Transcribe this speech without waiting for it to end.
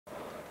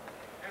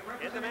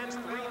In the men's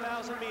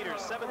 3,000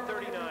 meters,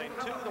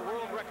 7:39.2, the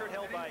world record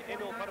held by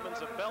Emil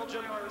Puttemans of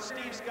Belgium.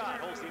 Steve Scott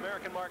holds the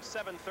American mark,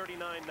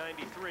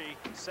 7:39.93,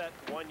 set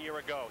 1 year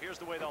ago. Here's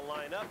the way they'll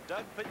line up.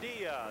 Doug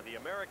Padilla, the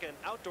American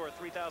outdoor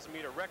 3,000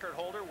 meter record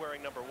holder,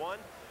 wearing number 1.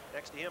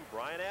 Next to him,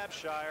 Brian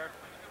Abshire,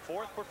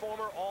 4th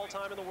performer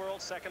all-time in the world,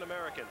 2nd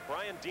American.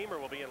 Brian Deemer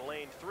will be in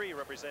lane 3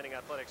 representing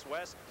Athletics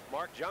West.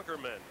 Mark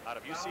Junkerman out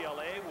of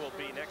UCLA will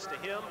be next to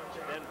him.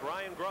 Then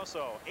Brian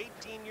Grosso,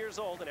 18 years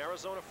old, an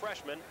Arizona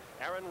freshman.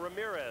 Aaron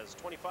Ramirez,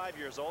 25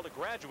 years old, a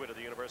graduate of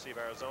the University of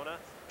Arizona.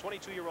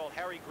 22-year-old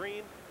Harry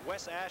Green,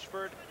 Wes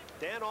Ashford,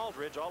 Dan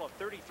Aldridge, all of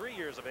 33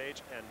 years of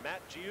age, and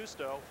Matt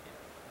Giusto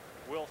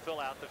will fill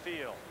out the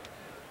field.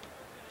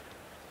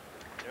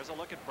 There's a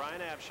look at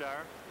Brian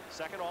Abshire,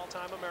 2nd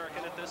all-time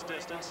American at this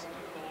distance,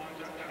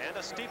 and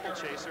a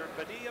steeplechaser.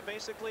 Padilla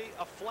basically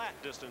a flat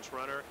distance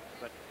runner,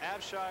 but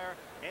Abshire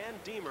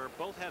and Deemer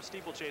both have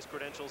steeplechase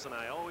credentials, and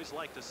I always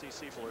like to see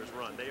steeplers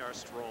run. They are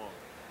strong.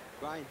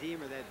 Brian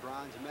Deemer, that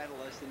bronze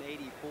medalist in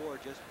 '84,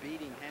 just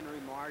beating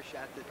Henry Marsh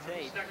at the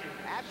tape.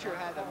 Abshire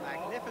had a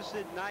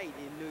magnificent night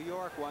in New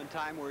York one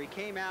time where he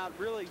came out,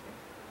 really,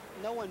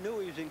 no one knew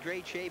he was in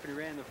great shape, and he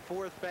ran the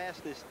 4th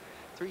fastest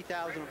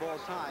 3,000 of all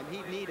time.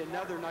 He'd need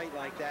another night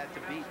like that to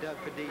beat Doug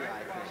Padilla,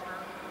 I think.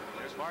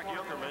 There's Mark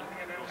Junkerman,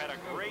 who had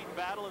a great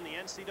battle in the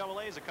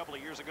NCAAs a couple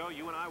of years ago.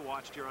 You and I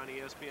watched here on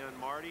ESPN,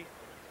 Marty,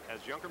 as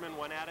Junkerman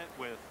went at it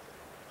with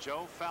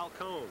Joe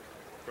Falcone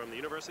from the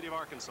University of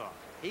Arkansas.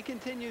 He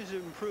continues to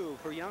improve.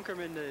 For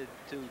Junkerman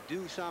to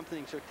do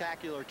something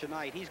spectacular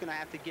tonight, he's going to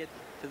have to get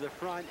to the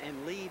front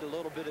and lead a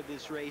little bit of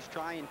this race,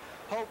 try and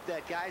hope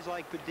that guys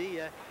like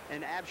Padilla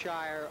and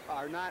Abshire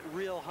are not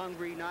real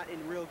hungry, not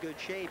in real good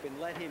shape, and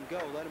let him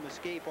go, let him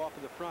escape off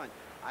of the front.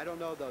 I don't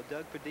know, though.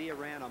 Doug Padilla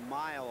ran a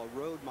mile, a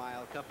road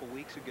mile, a couple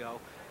weeks ago,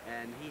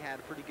 and he had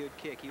a pretty good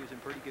kick. He was in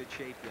pretty good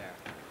shape there.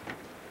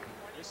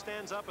 This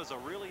stands up as a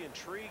really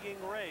intriguing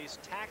race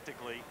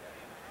tactically.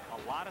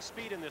 A lot of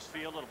speed in this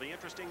field. It'll be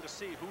interesting to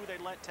see who they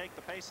let take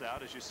the pace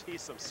out as you see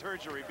some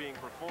surgery being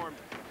performed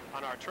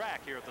on our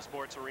track here at the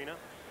Sports Arena.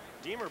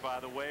 Deemer, by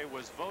the way,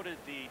 was voted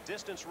the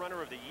Distance Runner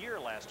of the Year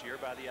last year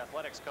by the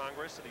Athletics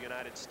Congress of the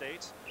United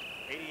States.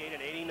 88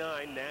 and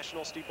 89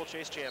 national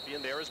steeplechase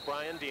champion. There is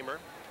Brian Deemer.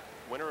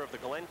 Winner of the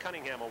Glenn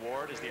Cunningham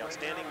Award is the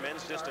Outstanding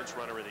Men's Distance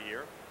Runner of the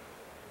Year.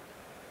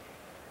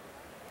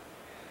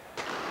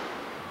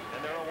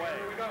 And they're away.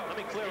 Let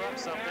me clear up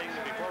something.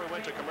 Before we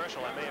went to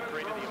commercial, I may have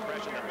created the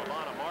impression that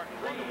LaVonna Martin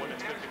won the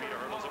women's 50-meter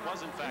hurdles. It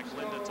was, in fact,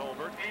 Linda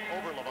Tolbert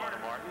over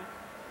LaVonna Martin.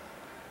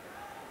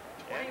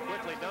 And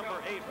quickly, number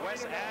 8,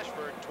 Wes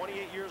Ashford,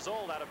 28 years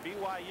old, out of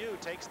BYU,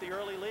 takes the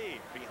early lead.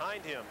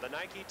 Behind him, the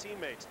Nike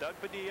teammates, Doug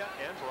Padilla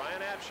and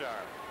Brian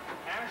Abshire.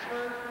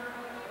 Ashford.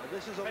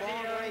 This is a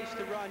long race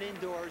to run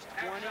indoors,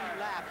 20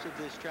 laps of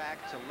this track.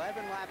 It's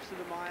 11 laps to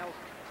the mile,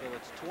 so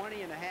it's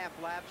 20 and a half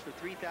laps for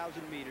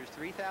 3,000 meters.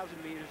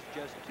 3,000 meters,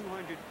 just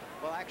 200,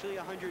 well, actually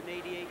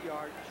 188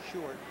 yards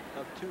short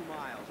of 2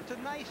 miles. It's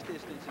a nice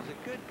distance. It's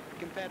a good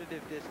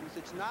competitive distance.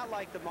 It's not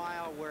like the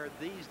mile where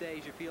these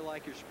days you feel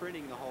like you're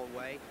sprinting the whole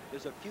way.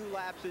 There's a few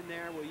laps in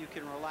there where you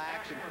can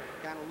relax and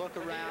kind of look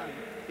around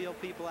and feel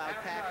people out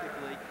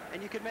tactically.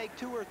 And you can make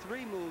 2 or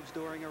 3 moves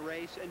during a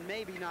race and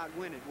maybe not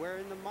win it. Where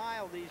in the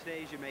mile these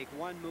days you make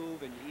 1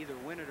 move and you either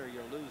win it or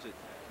you lose it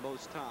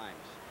most times.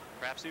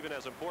 Perhaps even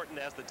as important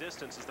as the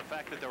distance is the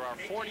fact that there are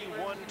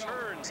 41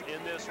 turns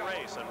in this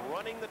race, and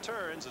running the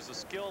turns is a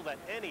skill that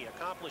any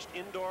accomplished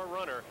indoor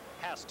runner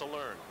has to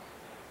learn.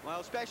 Well,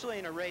 especially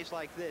in a race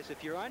like this,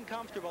 if you're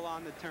uncomfortable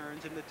on the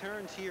turns, and the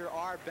turns here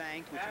are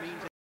banked, which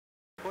means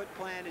the foot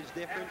plan is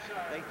different,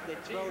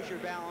 it throws your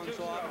balance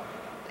off.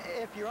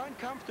 If you're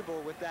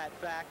uncomfortable with that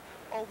fact,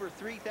 over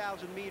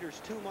 3,000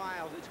 meters, 2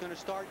 miles, it's going to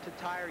start to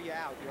tire you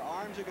out. Your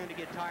arms are going to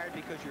get tired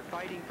because you're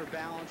fighting for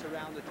balance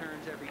around the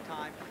turns every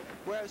time.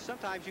 Whereas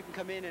sometimes you can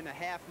come in a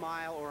half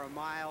mile or a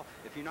mile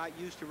if you're not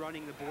used to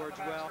running the boards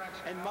well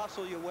and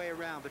muscle your way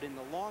around. But in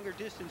the longer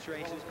distance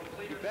races,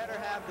 you better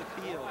have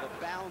the feel,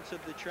 the balance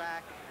of the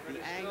track, the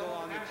angle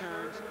on the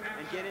turns,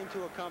 and get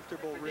into a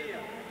comfortable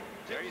rhythm.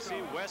 There you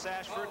see Wes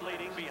Ashford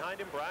leading. Behind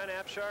him, Brian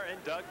Abshire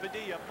and Doug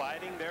Padilla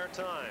biding their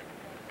time.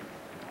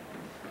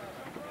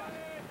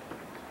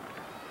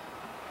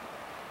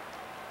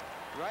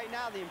 Right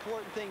now, the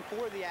important thing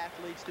for the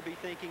athletes to be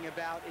thinking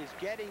about is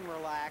getting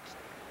relaxed.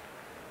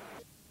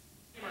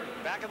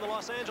 Back in the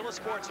Los Angeles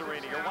Sports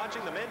Arena, you're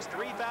watching the men's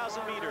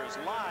 3,000 meters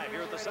live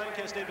here at the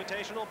Sunkist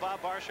Invitational.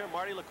 Bob Barsha,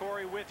 Marty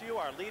LaCory with you.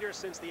 Our leader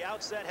since the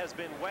outset has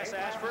been Wes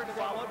Ashford,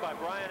 followed by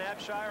Brian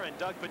Abshire and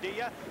Doug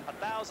Padilla.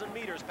 1,000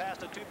 meters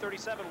past a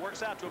 2:37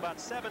 works out to about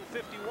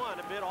 7:51,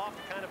 a bit off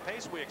the kind of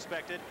pace we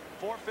expected.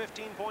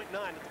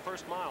 4:15.9 at the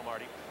first mile,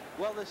 Marty.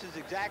 Well, this is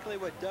exactly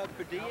what Doug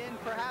Padilla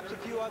and perhaps a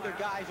few other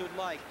guys would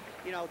like.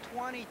 You know,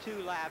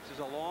 22 laps is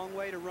a long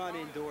way to run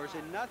indoors,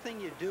 and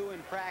nothing you do in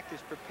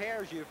practice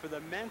prepares you for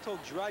the mental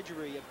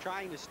drudgery of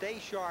trying to stay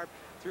sharp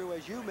through,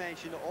 as you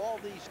mentioned, all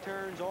these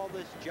turns, all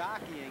this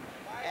jockeying.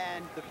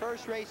 And the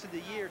first race of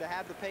the year, to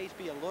have the pace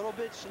be a little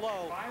bit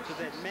slow so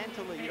that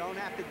mentally you don't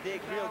have to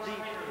dig real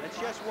deep, that's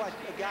just what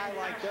a guy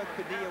like Doug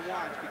Padilla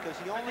wants, because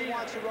he only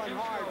wants to run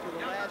hard for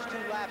the last 2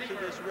 laps of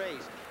this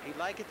race. He'd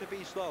like it to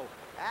be slow.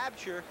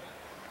 Absher,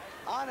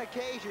 on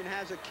occasion,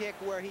 has a kick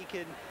where he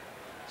can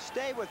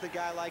stay with a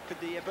guy like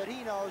Padilla, but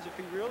he knows if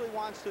he really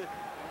wants to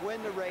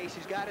win the race,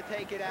 he's got to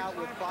take it out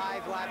with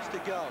 5 laps to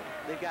go.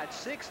 They've got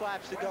 6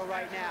 laps to go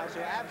right now,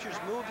 so Absher's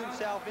moved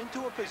himself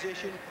into a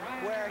position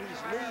where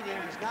he's leading.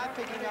 He's not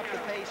picking up the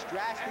pace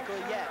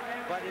drastically yet,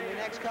 but in the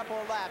next couple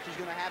of laps, he's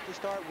going to have to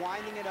start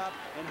winding it up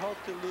and hope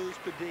to lose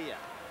Padilla.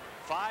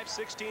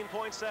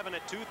 5:16.7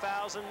 at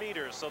 2,000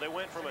 meters. So they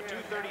went from a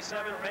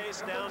 2:37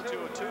 pace down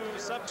to a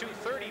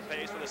sub-2:30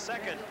 pace for the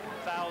second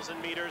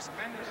 1,000 meters.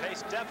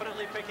 Pace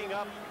definitely picking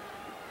up.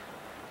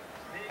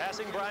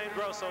 Passing Brian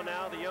Grosso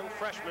now, the young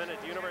freshman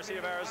at the University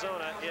of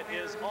Arizona. It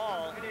is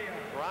all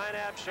Brian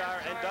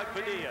Abshire and Doug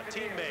Padilla,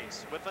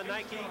 teammates with the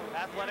Nike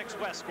Athletics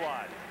West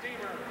squad.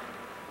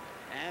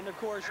 And of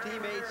course,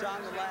 teammates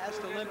on the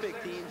last Olympic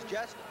teams.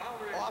 Just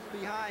off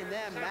behind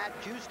them, Matt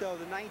Justo,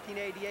 the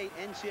 1988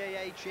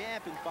 NCAA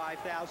champ in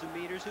 5,000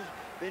 meters, who's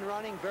been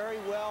running very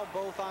well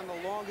both on the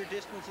longer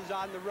distances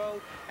on the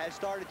road, has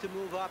started to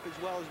move up, as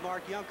well as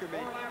Mark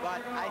Junkerman.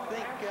 But I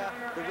think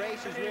the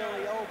race is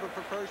really over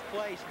for first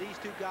place. These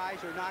 2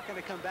 guys are not going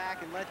to come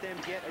back and let them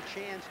get a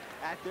chance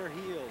at their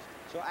heels.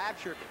 So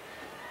Absher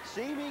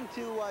seeming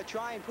to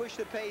try and push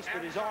the pace,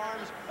 but his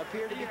arms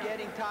appear to be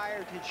getting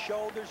tired. His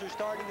shoulders are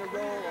starting to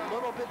roll a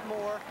little bit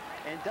more,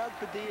 and Doug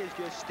Padilla is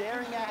just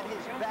staring at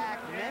his back,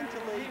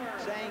 mentally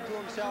saying to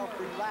himself,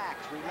 relax,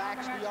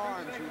 relax the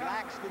arms,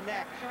 relax the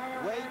neck,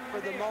 wait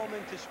for the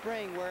moment to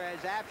spring,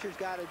 whereas Absher's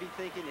got to be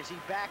thinking, is he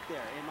back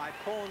there? Am I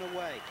pulling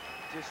away?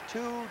 Just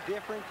 2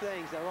 different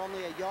things. They're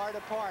only a yard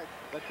apart,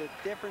 but the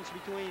difference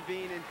between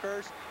being in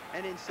first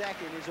and in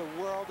second is a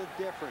world of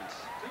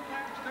difference.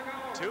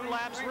 2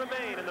 laps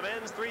remain in the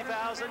men's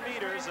 3,000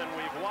 meters, and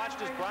we've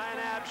watched as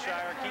Brian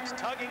Abshire keeps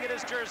tugging at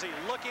his jersey,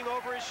 looking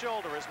over his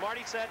shoulder, as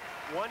Marty said,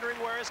 wondering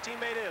where his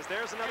teammate is.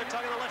 There's another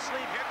tug on the left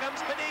sleeve. Here comes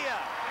Padilla.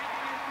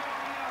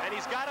 And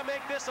he's got to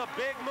make this a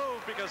big move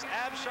because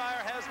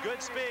Abshire has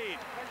good speed.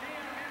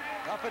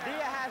 Well,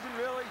 Padilla hasn't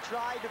really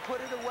tried to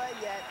put it away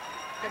yet.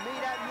 To me,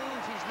 that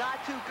means he's not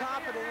too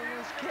confident in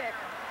his kick.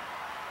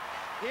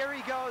 Here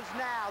he goes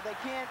now. They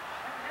can't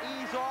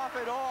ease off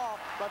at all,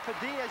 but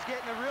Padilla's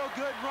getting a real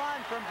good run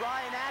from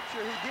Brian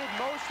Absher, who did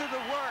most of the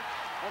work,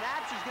 and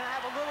Absher's going to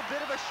have a little bit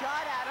of a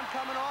shot at him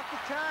coming off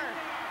the turn.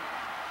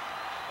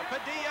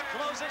 Padilla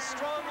closes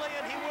strongly,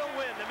 and he will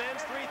win the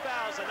men's 3,000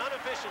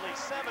 unofficially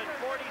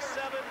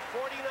 7:47.49.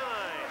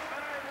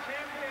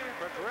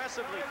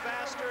 Progressively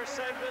faster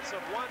segments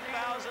of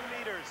 1,000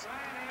 meters.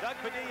 Doug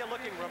Padilla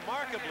looking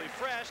remarkably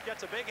fresh,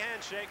 gets a big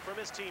handshake from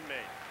his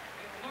teammate.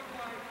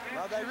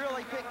 Well, they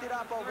really picked it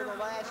up over the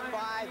last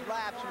 5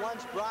 laps.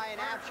 Once Brian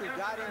Absher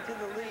got into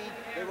the lead,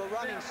 they were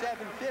running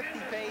 7:50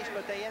 pace,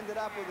 but they ended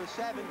up with a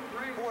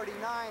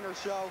 7:49 or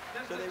so.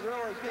 So they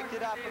really picked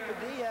it up. But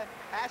Padilla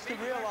has to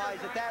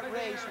realize that that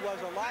race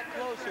was a lot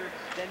closer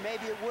than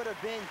maybe it would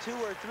have been 2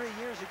 or 3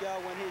 years ago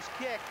when his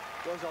kick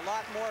was a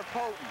lot more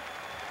potent.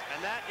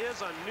 And that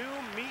is a new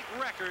meet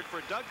record for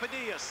Doug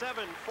Padilla,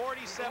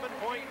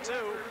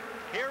 7:47.2.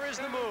 Here is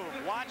the move.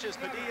 Watch as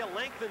Padilla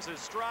lengthens his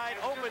stride,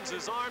 opens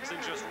his arms,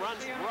 and just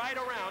runs right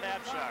around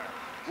Abshire.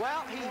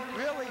 Well, he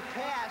really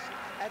passed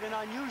at an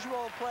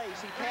unusual place.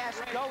 He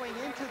passed going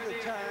into the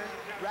turn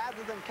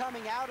rather than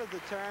coming out of the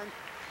turn,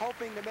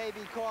 hoping to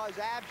maybe cause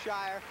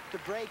Abshire to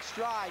break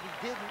stride.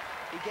 He didn't.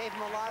 He gave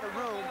him a lot of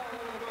room.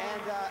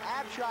 And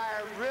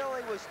Abshire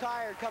really was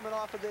tired coming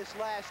off of this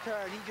last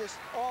turn.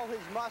 All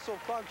his muscle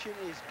function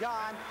is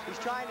gone. He's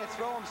trying to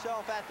throw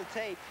himself at the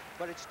tape,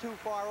 but it's too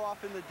far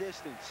off in the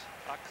distance.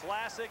 A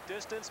classic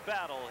distance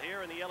battle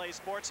here in the LA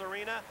Sports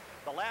Arena.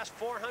 The last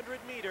 400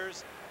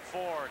 meters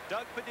for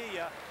Doug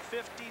Padilla,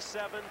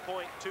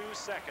 57.2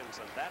 seconds,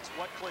 and that's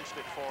what clinched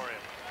it for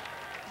him.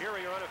 Here are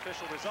your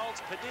unofficial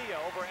results. Padilla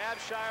over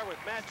Abshire with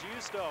Matt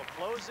Justo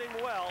closing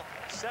well,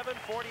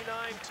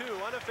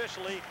 7:49.2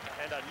 unofficially,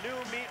 and a new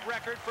meet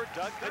record for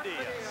Doug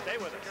Padilla. Stay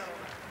with us.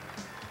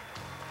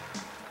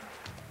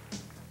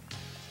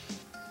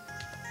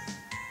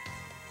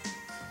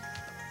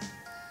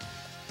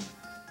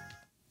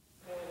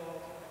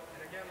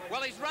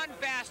 Well, he's run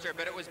faster,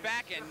 but it was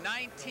back in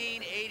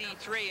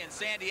 1983 in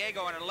San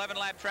Diego on an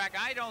 11-lap track.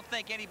 I don't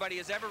think anybody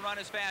has ever run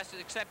as fast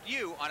except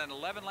you on an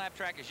 11-lap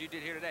track as you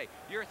did here today.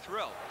 You're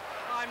thrilled.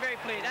 Oh, I'm very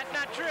pleased. That's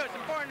not true.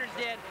 Some foreigners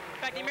did.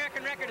 In fact, the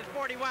American record is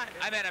 41.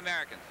 I meant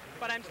Americans.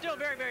 But I'm still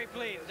very, very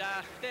pleased.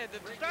 To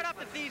start off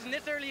the season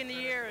this early in the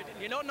year,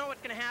 you don't know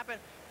what's going to happen.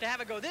 To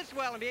have it go this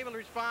well and be able to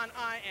respond,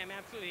 I am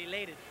absolutely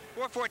elated.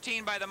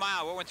 4:14 by the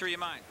mile. What went through your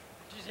mind?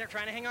 Just here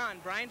trying to hang on.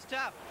 Brian's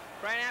tough.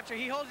 Brian Absher,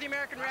 he holds the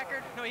American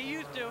record. No, he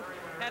used to.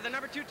 Has the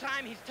 #2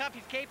 time. He's tough.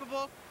 He's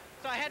capable.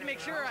 So I had to make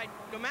sure,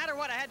 no matter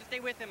what, I had to stay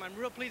with him. I'm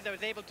real pleased I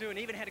was able to, and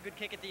even had a good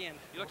kick at the end.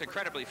 You looked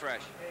incredibly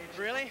fresh.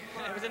 Really?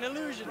 It was an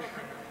illusion.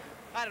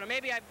 I don't know,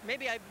 maybe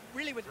I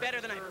really was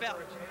better than I felt.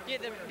 Yeah,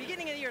 the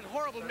beginning of the year is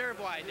horrible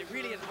nerve-wise. It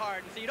really is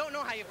hard, and so you don't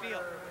know how you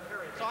feel.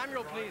 So I'm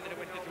real pleased that it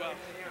went this well.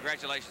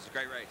 Congratulations,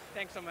 great race.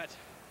 Thanks so much.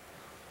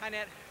 Hi,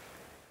 Ned.